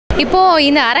இப்போது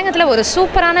இந்த அரங்கத்தில் ஒரு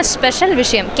சூப்பரான ஸ்பெஷல்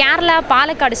விஷயம், கேரளா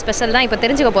பாலக்காடு ஸ்பெஷல் தான் இப்போ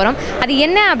தெரிஞ்சுக்க போகிறோம். அது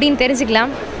என்ன அப்படின்னு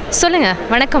தெரிஞ்சுக்கலாம். சொல்லுங்கள்.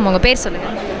 வணக்கம், உங்கள் பேர்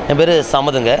சொல்லுங்கள். என் பேர்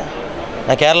சமதுங்க.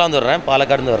 நான் கேரளாந்து வர்றேன்,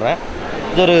 பாலக்காடுந்து வர்றேன்.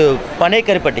 இது ஒரு பனை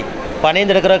கருப்பட்டி,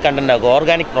 பனைந்து எடுக்கிற கண்டென்ட் ஆகும்,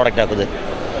 ஆர்கானிக் ப்ராடக்ட் ஆகுது.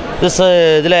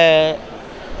 இதில்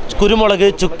குருமுளகு,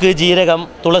 சுக்கு, ஜீரகம்,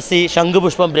 துளசி, சங்கு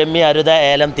புஷ்பம், பிரம்மி, அருத,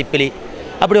 ஏலம், திப்பிலி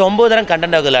அப்படி 9 தரம்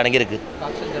கண்டென்ட் ஆகுது அடங்கியிருக்கு.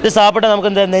 இது சாப்பிட்டா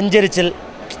நமக்கு இந்த நெஞ்செரிச்சல்,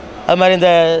 அது மாதிரி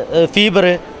இந்த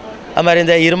ஃபீவரு, அது மாதிரி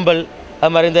இந்த இரும்பல்,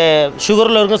 அது மாதிரி இந்த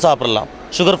சுகரில் இருக்கும் சாப்பிட்லாம்.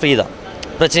 சுகர் ஃப்ரீ தான்,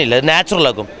 பிரச்சனை இல்லை.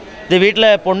 நேச்சுரலாகும். இது வீட்டில்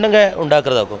பொண்ணுங்க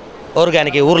உண்டாக்குறதாக்கும்.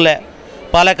 ஆர்கானிக் ஊரில்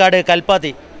பாலக்காடு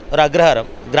கல்பாத்தி ஒரு அக்ரஹாரம்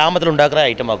கிராமத்தில் உண்டாக்குற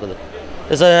ஐட்டம் ஆகுது.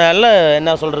 இது நல்ல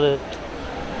என்ன சொல்கிறது,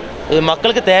 இது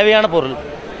மக்களுக்கு தேவையான பொருள்.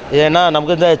 ஏன்னா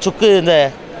நமக்கு இந்த சுக்கு இந்த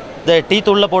டீ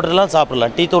தூளில் போட்டுலாம்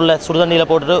சாப்பிடலாம். டீ தூளில் சுடுதண்ணியில்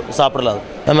போட்டுட்டு சாப்பிடலாம்.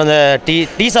 நம்ம இந்த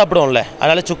டீ சாப்பிடுவோம்ல,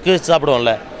 அதனால் சுக்கு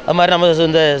சாப்பிடுவோம்ல. அது மாதிரி நம்ம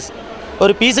இந்த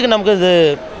ஒரு பீஸுக்கு நமக்கு இது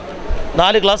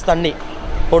 4 கிளாஸ் தண்ணி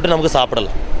போட்டு நமக்கு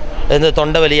சாப்பிடலாம். இந்த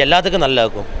தொண்டை வலி எல்லாத்துக்கும் நல்லா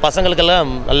இருக்கும்.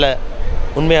 பசங்களுக்கெல்லாம் நல்ல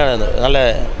உண்மையான நல்ல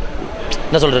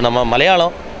என்ன சொல்கிறது, நம்ம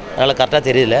மலையாளம் அதனால் கரெக்டாக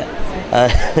தெரியல,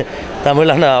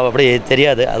 தமிழான அப்படி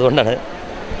தெரியாது, அது ஒன்றான.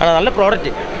 ஆனால் நல்ல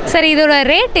ப்ராடக்ட்டு. சரி, இதோட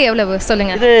ரேட்டு எவ்வளவு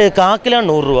சொல்லுங்கள்? இது 1 கிலோ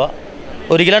 100 ரூபா.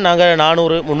 1 கிலோ நாங்கள்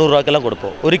 400-300 ரூபாய்க்கெல்லாம்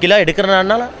கொடுப்போம். 1 கிலோ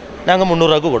எடுக்கிறனால நாங்கள் 300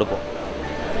 ரூபாய்க்கு கொடுப்போம்.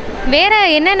 வேறு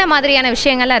என்னென்ன மாதிரியான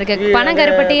விஷயங்கள்லாம் இருக்குது?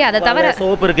 பனங்கருப்பட்டி அதை தவிர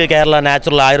சோப்பு இருக்குது, கேரளா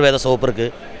நேச்சுரல் ஆயுர்வேத சோப்பு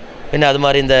இருக்குது. பின்ன அது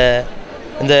மாதிரி இந்த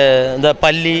இந்த இந்த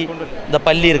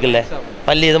பல்லி இருக்குல்ல,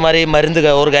 பல்லி இது மாதிரி மருந்துக,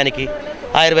 ஆர்கானிக்கு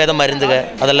ஆயுர்வேத மருந்துக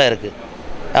அதெல்லாம் இருக்குது.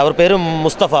 அவர் பேர்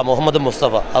முஸ்தஃபா, முகமது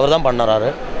முஸ்தஃபா. அவர் தான் பண்ணுறாரு.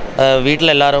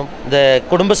 வீட்டில் எல்லோரும் இந்த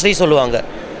குடும்பஸ்ரீ சொல்லுவாங்க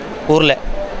ஊரில்,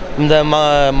 இந்த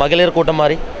மகளிர் கூட்டம்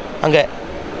மாதிரி அங்கே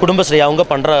குடும்பஸ்ரீ அவங்க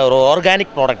பண்ணுற ஒரு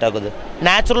ஆர்கானிக் ப்ராடக்ட் ஆகுது,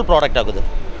 நேச்சுரல் ப்ராடக்ட் ஆகுது.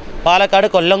 பாலக்காடு,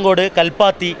 கொல்லங்கோடு,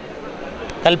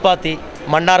 கல்பாத்தி,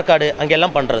 மன்னார்காடு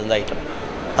அங்கெல்லாம் பண்ணுறது இந்த ஐட்டம்.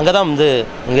 அங்கே தான் வந்து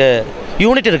இங்கே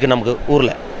யூனிட் இருக்குது நமக்கு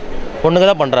ஊரில். பொண்ணுங்க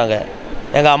தான் பண்ணுறாங்க.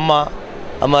 எங்கள் அம்மா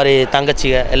அது மாதிரி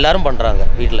தங்கச்சிங்க எல்லோரும் பண்ணுறாங்க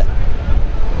வீட்டில்.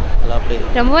 அப்படி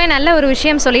ரொம்பவே நல்ல ஒரு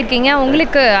விஷயம் சொல்லியிருக்கீங்க.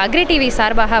 உங்களுக்கு அக்ரி டிவி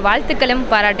சார்பாக வாழ்த்துக்களும்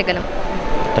பாராட்டுகளும்.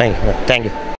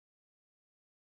 தேங்க்யூ.